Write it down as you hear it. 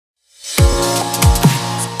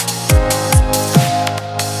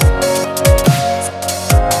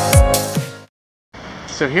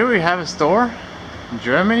So here we have a store in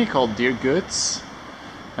Germany called Dear Goods,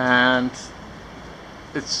 and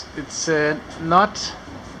it's not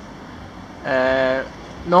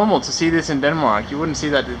normal to see this in Denmark. You wouldn't see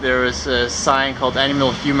that there is a sign called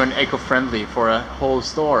Animal, Human, Eco-Friendly for a whole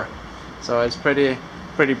store. So it's pretty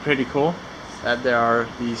cool that there are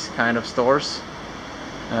these kind of stores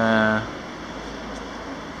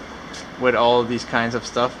with all these kinds of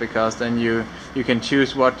stuff, because then you can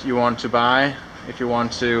choose what you want to buy if you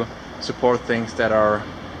want to support things that are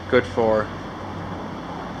good for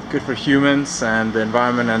humans and the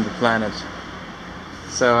environment and the planet.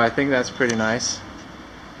 So I think that's pretty nice.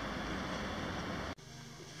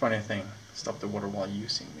 Funny thing, stop the water while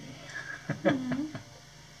using me.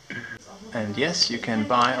 And yes, you can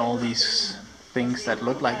buy all these things that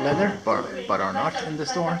look like leather but are not in the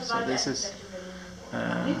store. So this is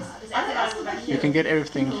you can get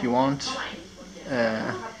everything you want,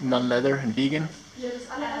 non-leather and vegan,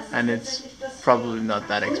 and it's probably not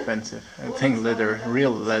that expensive. I think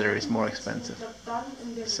real leather is more expensive.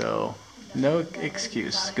 So no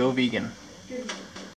excuse, go vegan.